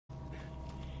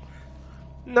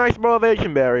Nice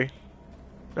motivation, Barry.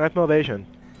 Nice motivation.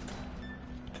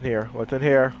 What's in here? What's in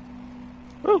here?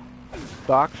 Ooh!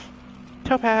 Box.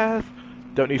 Topaz!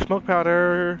 Don't need smoke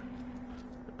powder.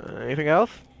 Anything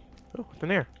else? Oh, what's in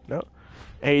here? No.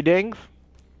 Any dings?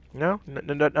 No?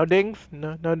 No dings?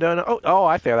 No. Oh,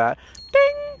 I say that.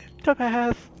 Ding!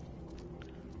 Topaz!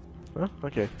 Oh,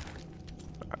 okay.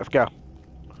 Let's go.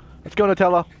 Let's go,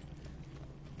 Nutella.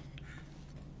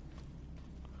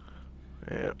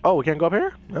 Oh, we can't go up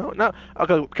here? No.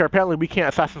 Okay, apparently we can't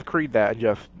Assassin's Creed that and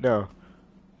just, no.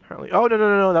 Apparently. Oh,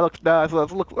 no. That's a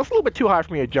little bit too high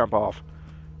for me to jump off.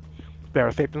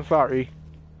 Better safe than sorry.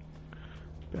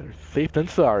 Better safe than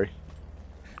sorry.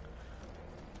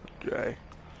 Okay.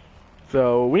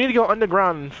 So, we need to go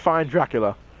underground and find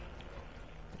Dracula.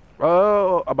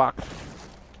 Oh, a box.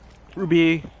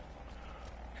 Ruby.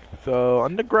 So,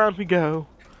 underground we go.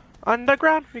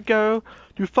 Underground we go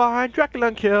to find Dracula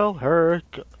and kill her.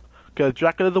 Because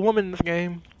Dracula's the woman in this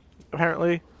game,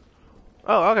 apparently.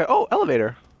 Oh, okay. Oh,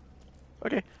 elevator.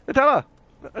 Okay. Nutella,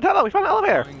 we found an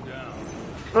elevator.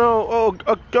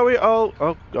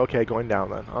 Okay, going down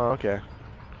then. Oh, okay.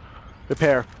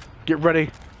 Prepare. Get ready.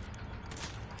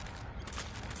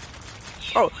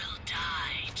 Oh.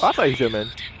 I thought you zoomed in.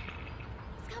 It's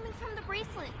coming from the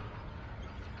bracelet.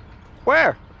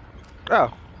 Where?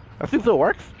 Oh. That seems still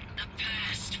works. The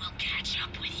past will catch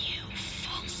up with you,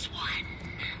 false one.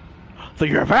 So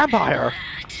you're a vampire.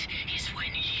 That is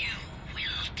when you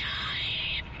will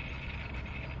die.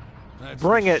 That's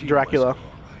Bring the it, Dracula.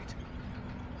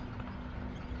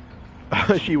 She-Wesker, all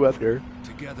right. She-Wesker.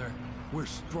 Together, we're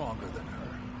stronger than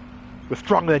her. We're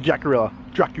stronger than Dracula.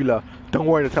 Don't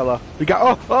worry, Nutella. We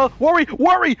got. Oh, worry.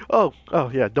 Oh,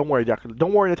 yeah. Don't worry, Dracula.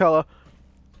 Don't worry, Nutella.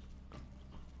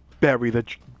 Barry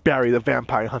the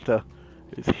vampire hunter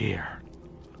is here.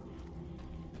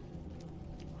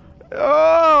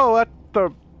 Oh, that's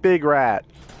a big rat.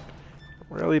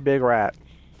 Really big rat.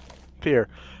 Here,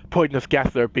 poisonous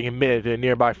gases are being emitted in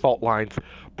nearby fault lines.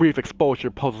 Brief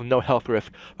exposure poses no health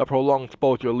risk, but prolonged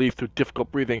exposure leads to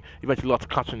difficult breathing, eventually loss of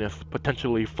consciousness,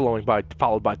 potentially followed by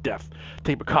death.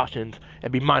 Take precautions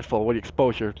and be mindful of the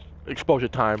exposure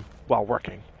time while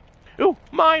working. Ooh,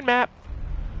 mind map.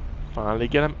 Finally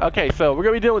get him. Okay, so we're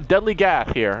gonna be dealing with deadly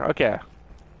gas here. Okay.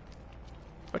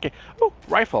 Ooh,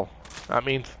 rifle. That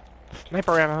means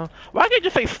sniper ammo. Why can't I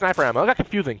just say sniper ammo? That got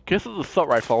confusing. This is an assault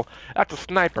rifle. That's a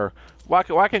sniper. Why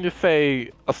can't I just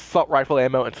say assault rifle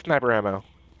ammo and sniper ammo?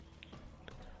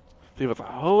 See, there's a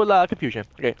whole lot of confusion.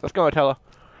 Okay, let's go, Nutella.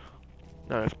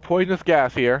 Now, there's poisonous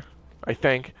gas here, I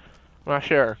think. I'm not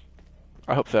sure.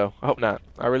 I hope so. I hope not.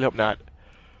 I really hope not.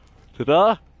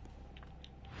 Ta-da!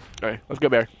 Alright, let's go,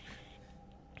 Bear.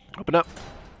 Open up.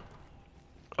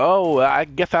 Oh, I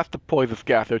guess that's the poisonous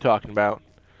gas they're talking about.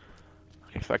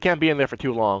 Okay, so I can't be in there for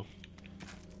too long.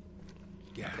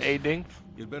 Gas. Hey, Dings.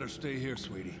 You'd better stay here,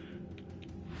 sweetie.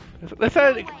 They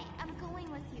said... No way, I'm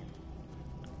going with you.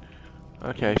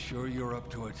 Okay. Sure you're up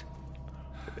to it?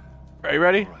 Are you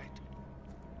ready? All right.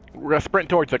 We're gonna sprint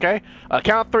towards, okay?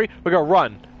 Count of 3, we're gonna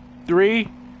run. 3,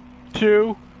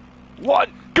 2,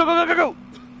 1, go!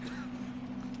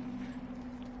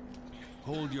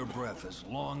 Hold your breath as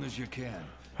long as you can.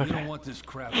 Okay. You don't want this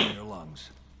crap in your lungs.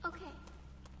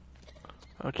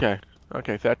 Okay.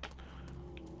 Okay, set.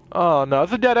 Oh no,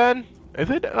 it's a dead end. Is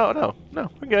it? Oh no,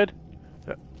 we're good.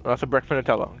 Oh, that's a brick for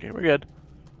Nutella. Okay, we're good.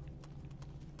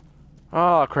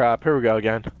 Oh crap, here we go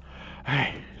again.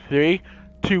 Hey, 3,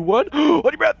 2, 1. Hold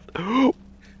your breath.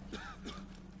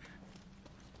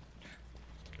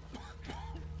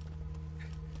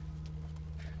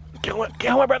 Get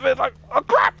my breath. It's like, oh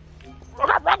crap! Oh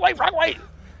crap! Wrong way!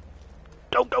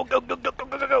 Go!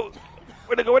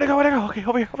 Where'd it go? Okay,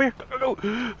 over here. Go.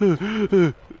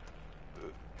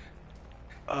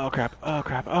 Oh crap!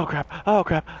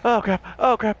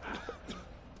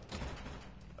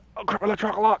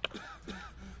 Electronic lock!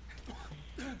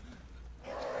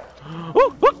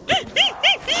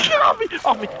 Get off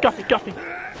me! Got me!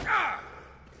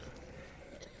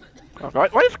 Okay, why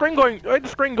is the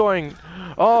screen going?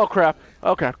 Oh crap!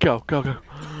 Okay, go!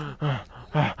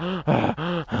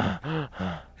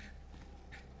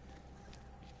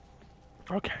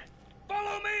 Okay.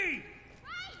 Follow me!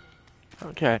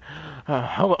 Okay.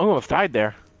 I almost died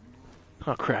there.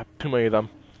 Oh crap, too many of them.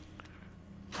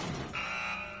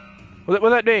 What's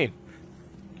that mean?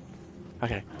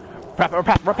 Okay. Run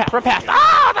past!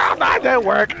 Ah, no, that didn't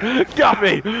work! Got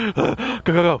me!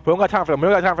 Go. We don't got time for them.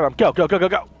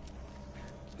 Go.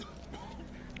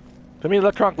 Let me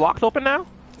electronic locks open now?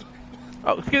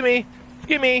 Oh, excuse me.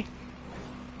 I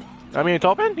mean, it's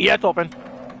open? Yeah, it's open.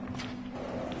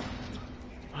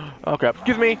 Oh crap,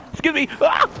 excuse me!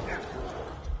 Ah!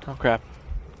 Oh crap.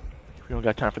 We don't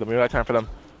got time for them. We don't got time for them.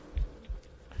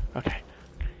 Okay.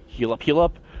 Heal up, heal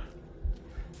up.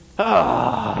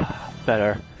 Ah,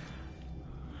 better.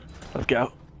 Let's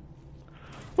go.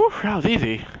 Whew, that was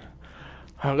easy.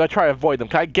 I'm gonna try to avoid them.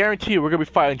 Can I guarantee you we're gonna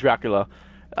be fighting Dracula?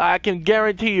 I can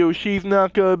guarantee you she's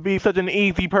not gonna be such an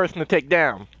easy person to take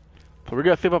down. So we're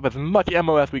gonna save up as much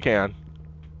ammo as we can.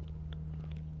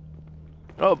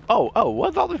 Oh,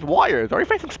 what's all these wires? Are we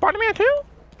facing Spider-Man too?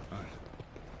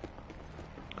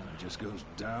 It just goes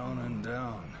down and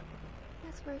down.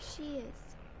 That's where she is.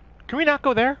 Can we not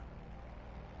go there?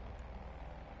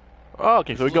 Oh,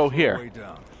 okay, so we go Look for a here. way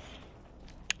down.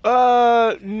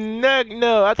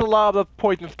 No, that's a lot of the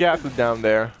poisonous gases down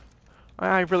there.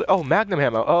 Oh, Magnum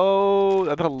ammo. Oh,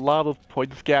 that's a lot of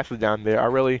poisonous gases down there. I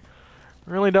really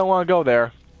don't want to go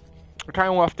there. I kind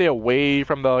of want to stay away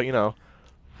from the, you know,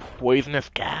 poisonous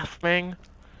gas thing.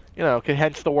 You know,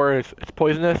 hence the word, it's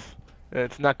poisonous.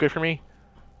 It's not good for me.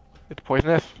 It's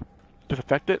poisonous.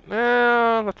 Disinfect it?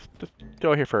 Let's just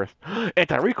go here first.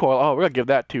 Anti-recoil. Oh, we're gonna give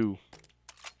that to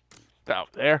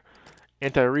out there.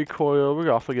 Anti-recoil.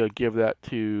 We're also gonna give that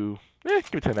to. Give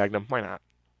it to Magnum. Why not?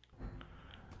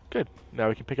 Good. Now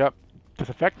we can pick up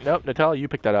disinfect. Nope, Nutella, you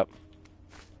pick that up.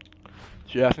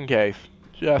 Just in case.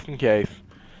 Just in case.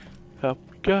 Up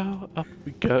we go. Up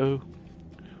we go.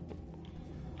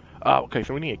 Oh, okay.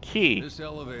 So we need a key. This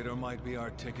elevator might be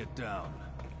our ticket down.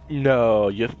 No,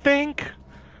 you think?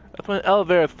 That's what an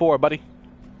elevator is for, buddy.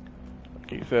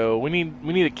 Okay, so we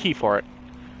need a key for it.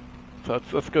 So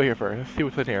let's go here first. Let's see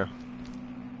what's in here.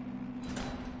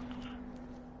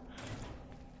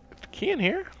 Is the key in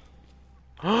here?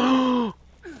 Oh,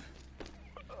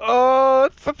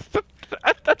 let's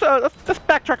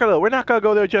backtrack a little. We're not gonna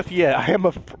go there just yet.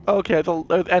 Okay.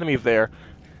 There's enemies there.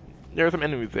 There's some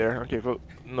enemies there. Okay, so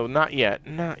no, not yet.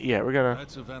 Not yet. We're gonna.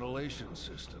 That's a ventilation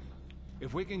system.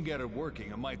 If we can get it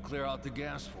working, it might clear out the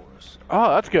gas for us.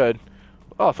 Oh, that's good.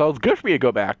 Oh, so it's good for me to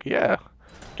go back. Yeah.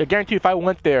 I guarantee if I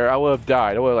went there, I would have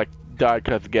died. I would have, like, died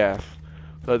because of gas.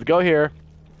 So let's go here,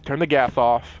 turn the gas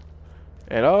off,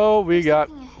 and oh, we got...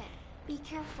 Something ahead. Be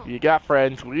careful. We got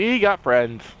friends. We got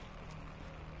friends.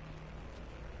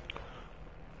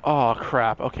 Oh,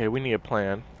 crap. Okay, we need a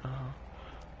plan.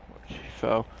 Okay,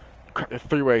 so... There's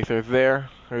three ways. There's there,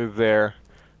 there's there,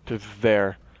 there's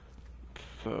there.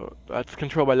 So that's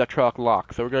controlled by electronic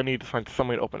lock. So we're gonna need to find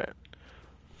somebody to open it.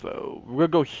 So we're gonna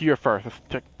go here first. Let's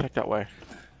check that way.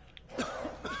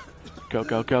 Go,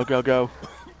 go, go, go, go.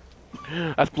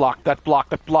 That's blocked. That's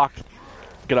blocked. That's blocked.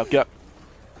 Get up, get up.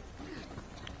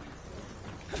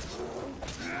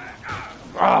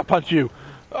 Ah, punch you.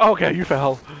 Okay, you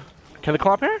fell. Can they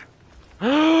climb up here?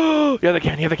 Yeah, they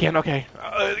can. Yeah, they can. Okay.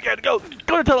 They can. Go.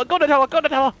 Go, Nutella. Go, Nutella. Go,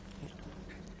 Nutella.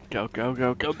 Go, go,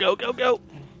 go, go, go, go, go.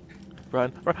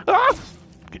 Run, run. Ah!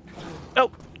 No.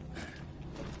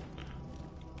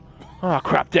 Oh,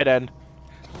 crap. Dead end.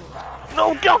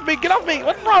 No, get off me. Get off me.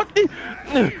 What's wrong with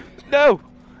me? No.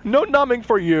 No numbing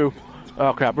for you.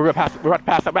 Oh, crap. We're about to pass out.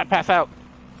 We're about to pass out.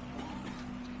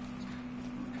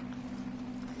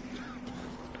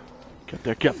 Get up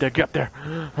there. Get up there. Get up there.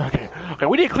 Okay. Okay,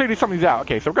 we need to clear some of these out.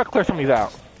 Okay, so we're going to clear some of these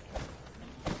out.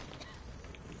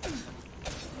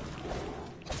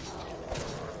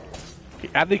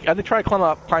 As they try to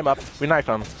climb up, we knife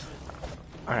them.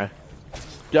 Alright.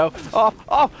 Go. Off,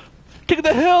 off! Kick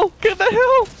the hill! Kick the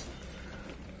hill!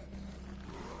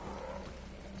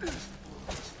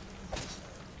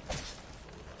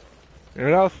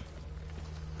 Anyone else?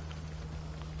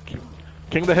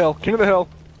 King of the hill, king of the hill.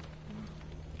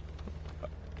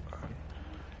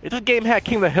 If this game had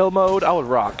King of the Hill mode, I would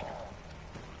rock.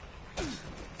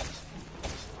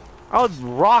 I would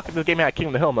rock if this game had King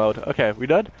of the Hill mode. Okay, we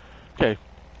done? Okay,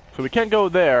 so we can't go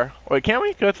there. Wait, can we?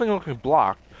 Because this thing looks like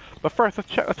blocked. But first, let's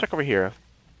check over here.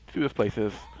 See what this place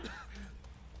is.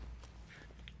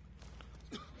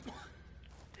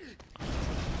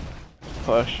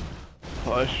 Push,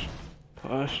 push,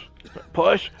 push,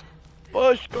 push,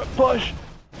 push, push,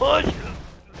 push.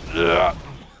 Ugh.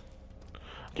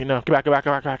 Okay, no, go back, go back,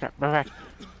 go back, go back, go back.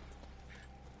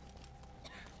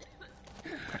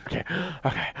 Okay,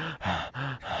 okay,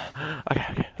 okay,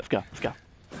 okay. Let's go, let's go.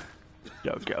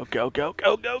 Go, go, go, go,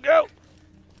 go, go, go!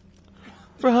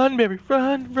 Run, baby,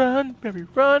 run, run, baby,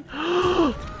 run!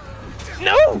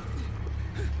 No!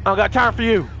 I don't got time for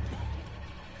you!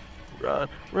 Run,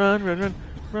 run, run, run,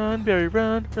 run, baby,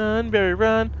 run, run, baby,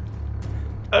 run!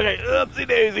 Okay, oopsie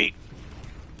daisy!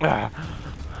 Ah.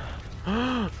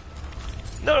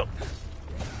 No!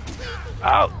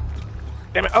 Oh!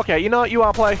 Damn it, okay, you know what, you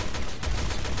wanna play?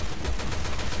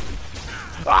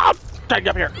 Ah! Take you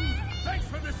up here!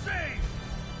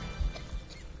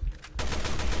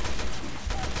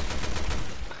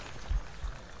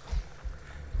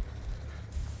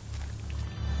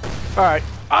 Alright.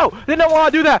 Oh! Did not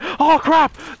want to do that! Oh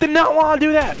crap! Did not want to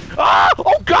do that!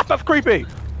 Oh god, that's creepy!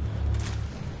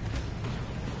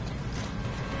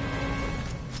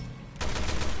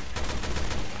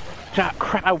 God,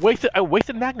 crap, I wasted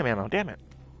magnum ammo, damn it.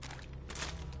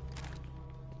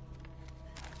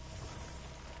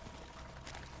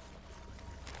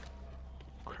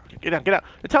 Crap, get out, get out!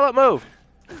 Tell it move!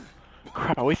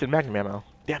 Crap, I wasted magnum ammo.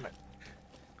 Damn it.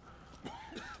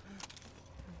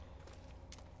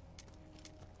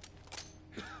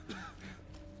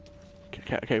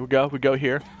 Okay, we go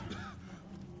here.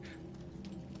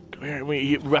 Go here,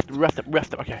 we rest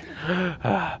up, okay.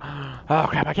 Oh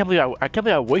crap, I can't believe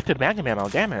I wasted magnum ammo,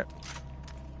 damn it.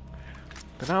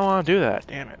 Did not want to do that,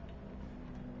 damn it.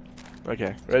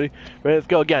 Okay, ready? Let's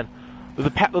go again. There's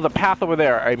a path over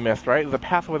there I missed, right? There's a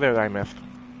path over there that I missed.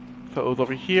 So it was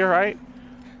over here, right?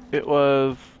 It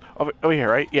was over here,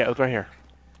 right? Yeah, it was right here.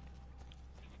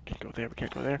 Can't go there, we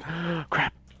can't go there.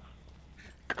 Crap.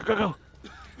 Go. Go.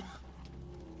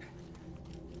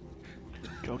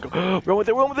 We're over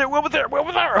there.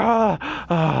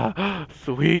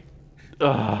 Sweet.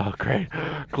 Great.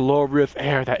 Glorious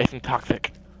air that isn't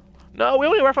toxic. No, we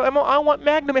don't need rifle ammo. I want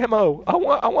magnum ammo. I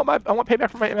want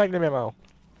payback for my magnum ammo.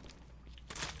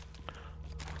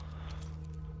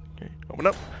 Okay, open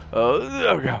up.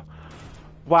 There we go.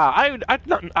 Wow, I would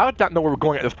not know where we're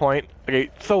going at this point. Okay,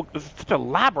 so it's such a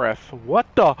labyrinth. What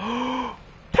the?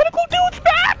 Tentacle Dude's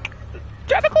back!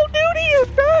 Tentacle Dude is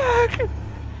back!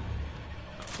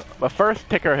 But first,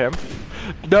 take care of him.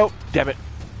 Nope, damn it.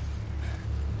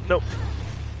 Nope.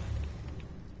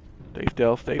 Stay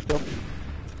still.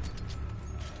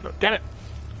 No, damn it.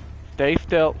 Stay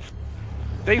still.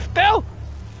 Stay still!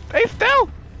 I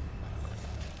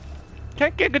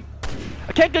can't get a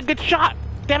good shot!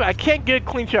 Damn it, I can't get a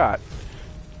clean shot.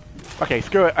 Okay,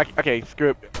 screw it. Okay,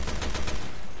 screw it.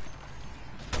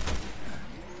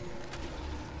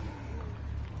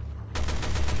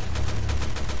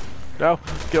 No,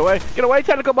 get away,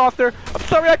 tentacle monster! I'm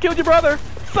sorry I killed your brother!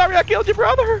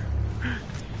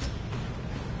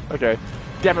 Okay,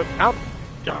 damn it, we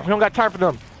don't got time for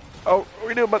them. Oh,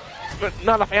 we do, but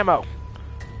not enough ammo.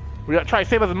 We gotta try to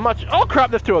save as much. Oh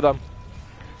crap, there's two of them.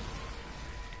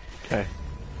 Okay,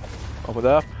 open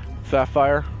up,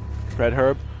 sapphire, red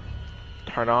herb,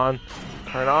 turn on.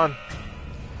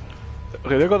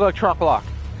 Okay, there goes the electronic lock.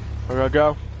 We're gonna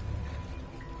go.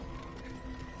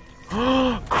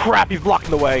 Crap, he's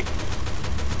blocking the way.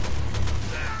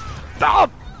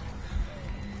 Stop!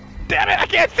 Damn it, I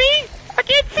can't see!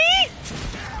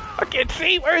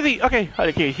 Where is he? Okay,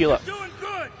 heal up. Doing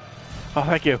good. Oh,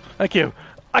 thank you. I can't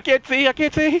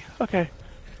see! Okay.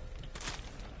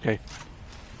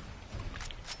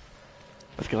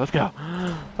 Let's go.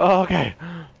 Oh, okay.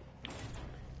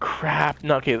 Crap.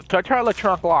 No, okay, so I tried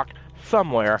electronic lock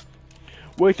somewhere.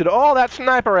 Wasted all that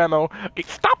sniper ammo. Okay,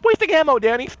 stop wasting ammo,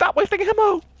 Danny. Stop wasting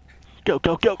ammo. Go.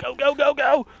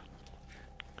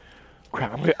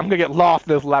 Crap, I'm gonna get lost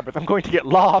in this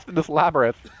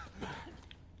labyrinth.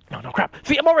 No, crap.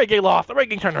 See, I'm already getting lost. I'm already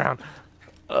getting turned around.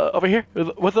 Over here?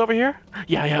 Was it over here?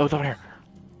 Yeah, it was over here.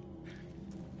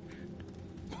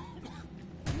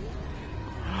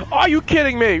 Are you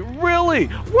kidding me? Really?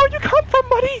 Where'd you come from,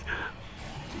 buddy?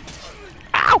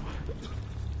 Ow!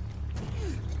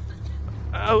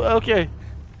 Oh, okay.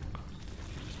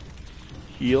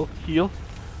 Heal.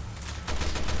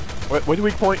 Where's the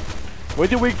weak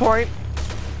point?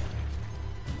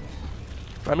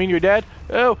 I mean, you're dead?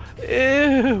 Oh,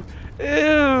 ew,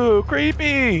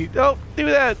 creepy. Don't do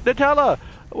that, Nutella.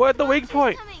 Where's the weak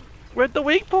point?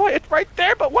 It's right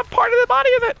there, but what part of the body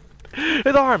is it?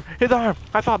 His arm.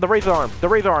 I saw the razor arm. That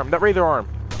razor arm.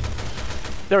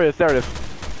 There it is. There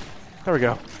we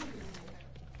go.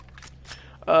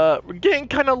 We're getting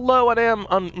kind of low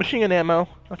on machine gun ammo.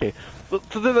 Okay, so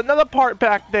there's another part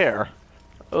back there.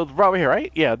 Oh, right over here,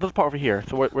 right? Yeah, this part over here.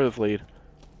 So where does this lead?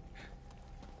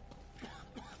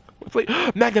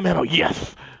 Magnum ammo,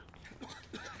 yes!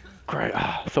 Great.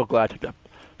 So glad I took that.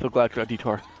 So glad I took that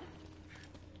detour.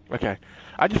 Okay.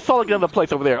 I just saw like another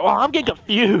place over there. Oh, I'm getting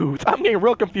confused. I'm getting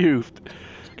real confused.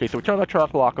 Okay, so we turn the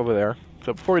electronic lock over there.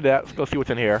 So before we do that, let's go see what's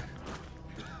in here.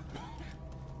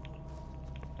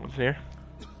 What's in here?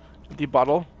 Empty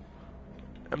bottle.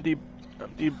 Empty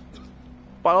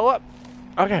bottle up.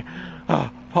 Okay.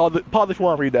 Pause if you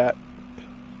want to read that.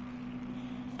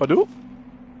 Badoo.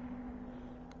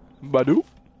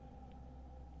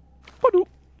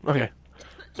 Okay.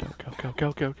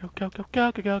 Go.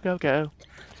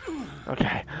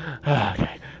 Okay.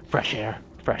 Okay. Fresh air.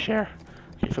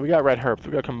 Okay, so we got red herbs.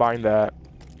 We gotta combine that.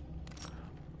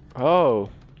 Oh.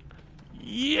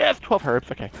 Yes, 12 herbs.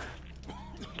 Okay.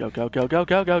 Go, go, go, go,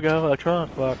 go, go, go,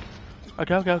 electronic block.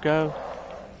 Go, go, go.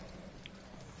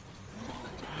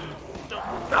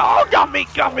 Oh, got me,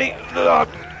 got me! Ugh,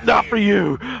 not for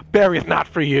you! Barry is not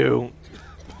for you!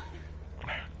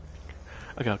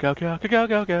 Go, go, go, go, go,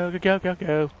 go, go, go, go,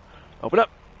 go. Open up!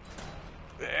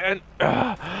 And,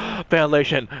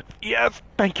 ventilation! Yes,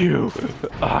 thank you!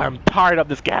 I'm tired of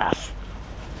this gas!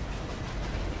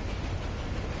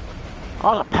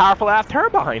 Oh, a powerful ass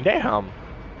turbine, damn!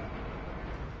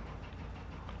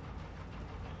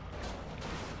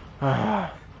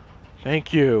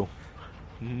 Thank you.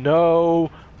 No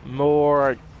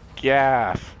more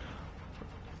gas.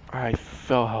 I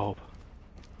so hope.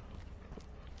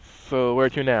 So where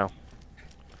to now?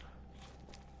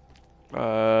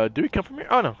 Do we come from here?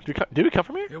 Oh no, do we come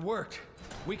from here? It worked.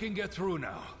 We can get through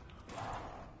now.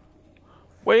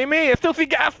 What do you mean? I still see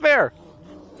gas there.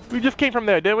 We just came from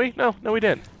there, didn't we? No, we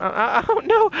didn't. I don't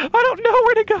know. I don't know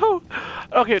where to go.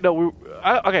 Okay, no,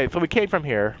 okay, so we came from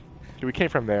here. We came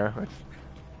from there.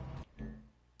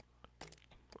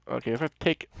 Okay, if I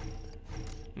take...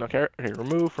 Okay,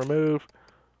 remove.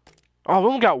 Oh, we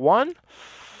only got one?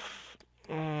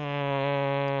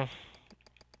 How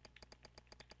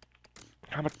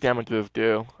much damage does this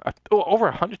do? Oh, over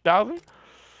 100,000?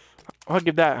 I'll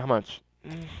give that how much?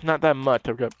 Not that much.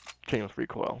 I've got chainless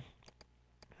recoil.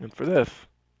 And for this,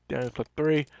 damage plus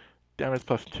 3, damage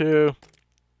plus 2,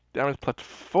 damage plus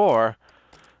 4.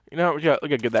 You know, we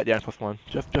gotta give that damage plus 1,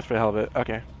 just for the hell of it.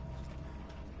 Okay.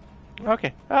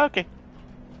 Okay.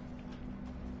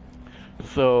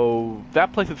 So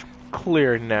that place is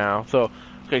cleared now. So,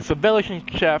 okay, so ventilation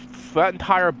shaft. So that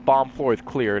entire bomb floor is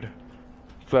cleared.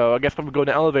 So I guess when we go in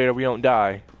the elevator, we don't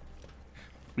die.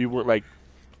 We won't like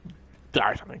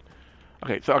die or something.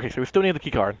 Okay, so we still need the key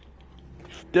card.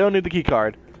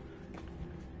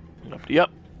 Yep.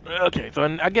 Okay,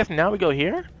 so I guess now we go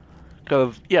here,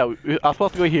 because yeah, I was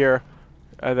supposed to go here,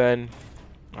 and then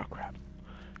oh crap.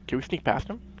 Can we sneak past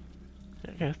him?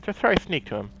 Okay, let's try to sneak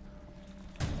to him.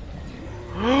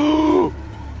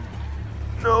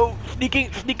 No, sneaking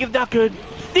is not good.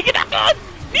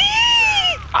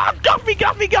 Ah, got me!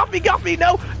 No,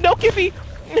 Kissy!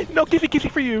 No,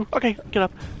 Kissy for you. Okay, get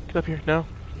up here. No.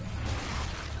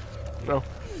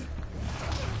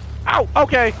 Ow!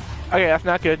 Okay, that's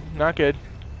not good. Not good.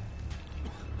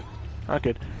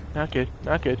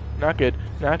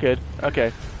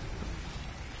 Okay.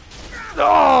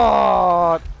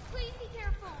 Oh! Please be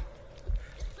careful.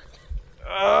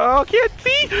 I can't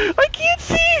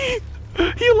see!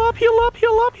 Heal up!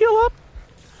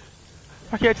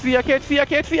 I can't see!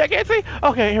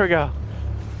 Okay, here we go.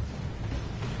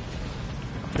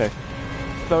 Okay.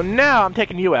 So now I'm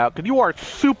taking you out, because you are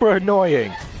super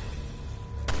annoying.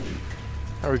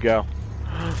 There we go.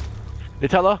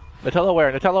 Nutella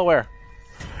where?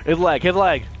 His leg. There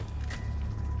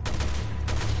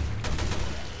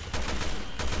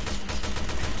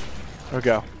we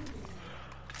go.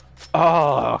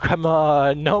 Oh, come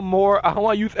on. No more. I don't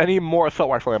want to use any more assault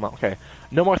rifle ammo. Okay.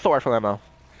 No more assault rifle ammo.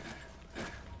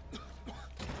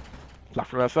 Block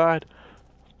from that side.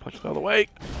 Push the other way.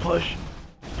 Push.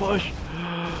 But,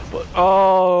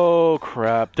 oh,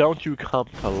 crap. Don't you come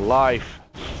to life.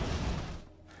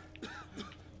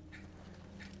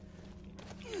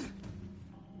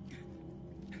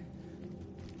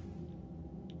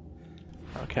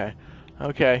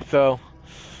 Okay, so...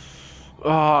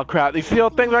 Oh, crap. You see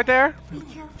those things right there?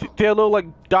 See the little, like,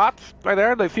 dots right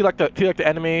there? They see, like, the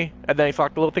enemy, and then you see,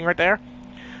 like, the little thing right there?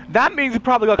 That means he's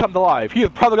probably gonna come to life. He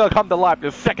is probably gonna come to life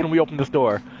the second we open this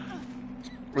door.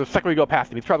 Or the second we go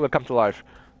past him, he's probably gonna come to life.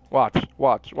 Watch.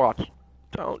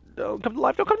 Don't come to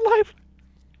life,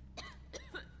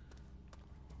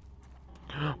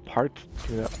 Parts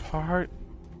to that part.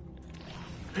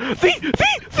 See! I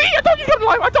told you to come to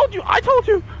life! I told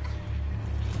you!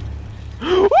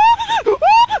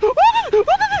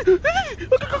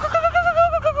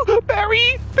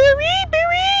 Barry!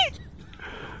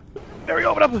 Barry,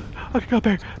 open up! Okay, go,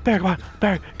 Barry, come on.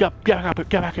 Barry, get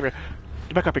back here.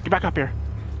 Get back up here.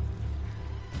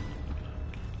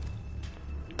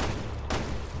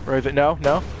 Where is it? No.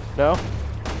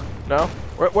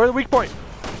 Where's the weak point?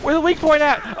 Where's the weak point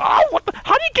at? Oh, what the?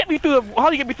 How do you get me through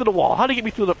the wall? How do you get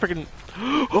me through the freaking...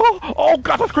 Oh,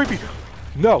 God, that's creepy.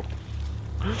 No.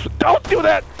 Don't do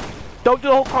that. Don't do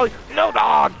the whole crawling. No,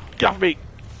 dog. Get off me.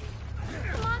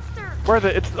 Monster. Where is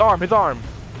it? It's his arm.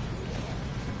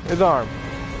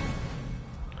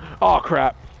 Oh,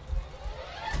 crap.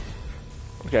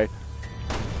 Okay.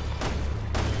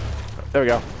 There we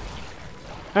go.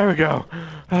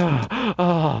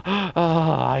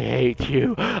 I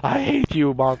hate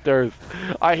you monsters.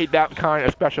 I hate that kind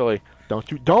especially.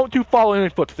 Don't you follow in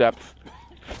his footsteps.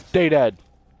 Stay dead.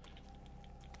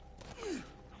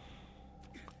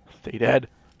 Stay dead.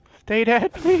 Stay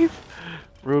dead, please.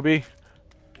 Ruby.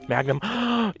 Magnum.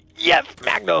 Yes,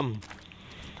 Magnum!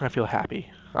 I feel happy.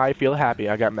 I feel happy.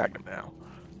 I got Magnum now.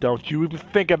 Don't you even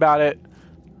think about it.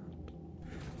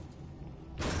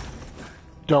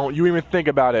 Don't you even think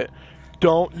about it.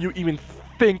 Don't you even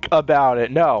think about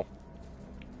it. No.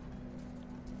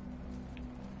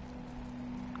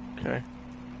 Okay.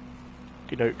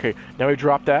 Okay. Now we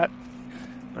drop that.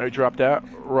 Now we drop that.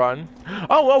 Run.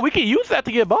 Oh, well, we can use that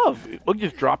to get above. We'll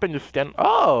just drop and just stand.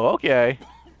 Oh, okay.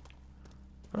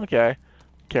 Okay.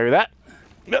 Carry that.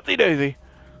 Upsy daisy.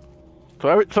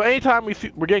 So anytime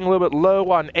we're getting a little bit low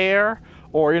on air,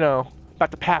 or, you know,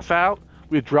 about to pass out,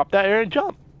 we drop that air and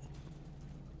jump.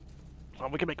 Oh,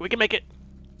 we can make it.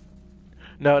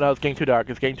 No, it's getting too dark.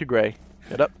 It's getting too gray.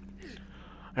 Get up.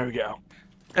 There we go.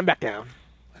 And back down.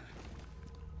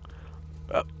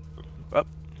 Up.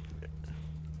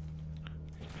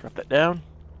 Drop that down.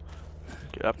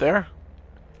 Get up there.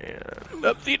 And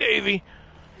upsy daisy.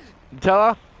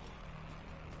 Nutella.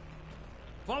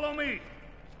 Follow me.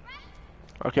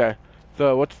 Okay.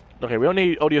 So what's okay? We don't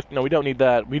need odorous. No, we don't need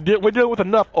that. We're dealing with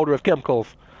enough odorous chemicals.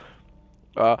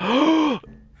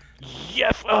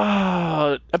 Yes.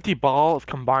 Empty ball. Let's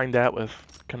combine that with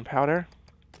gunpowder.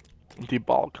 Empty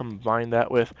ball. Combine that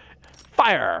with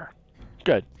fire.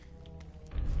 Good.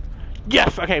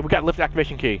 Yes. Okay. We got lift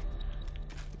activation key.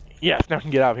 Yes. Now we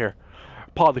can get out of here.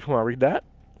 Pause if you want to read that.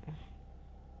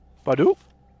 Badoo.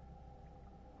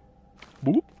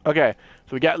 Boop. Okay.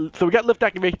 So we got lift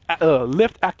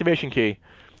activation key.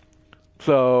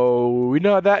 So we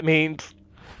know what that means.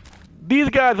 These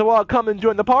guys want to come and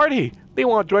join the party. They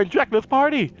want to join Dracula's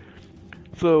party.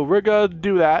 So we're gonna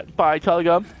do that by telling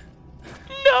them,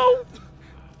 no.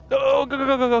 Oh,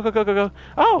 go.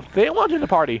 Oh, they want to join the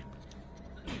party.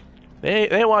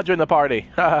 They want to join the party.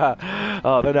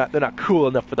 Oh, they're not cool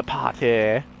enough for the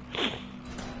party.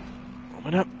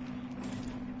 Open up.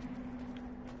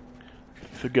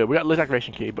 So good. We got lift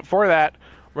activation key. But for that,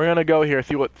 we're gonna go here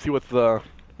see what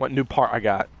new part I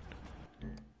got.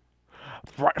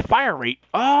 Fire rate.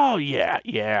 Oh yeah.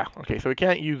 Okay, so we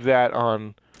can't use that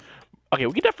on. Okay,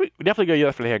 we can definitely go use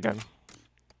that for the handgun.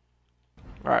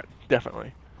 All right,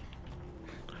 definitely.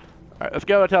 All right, let's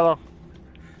go, Otello.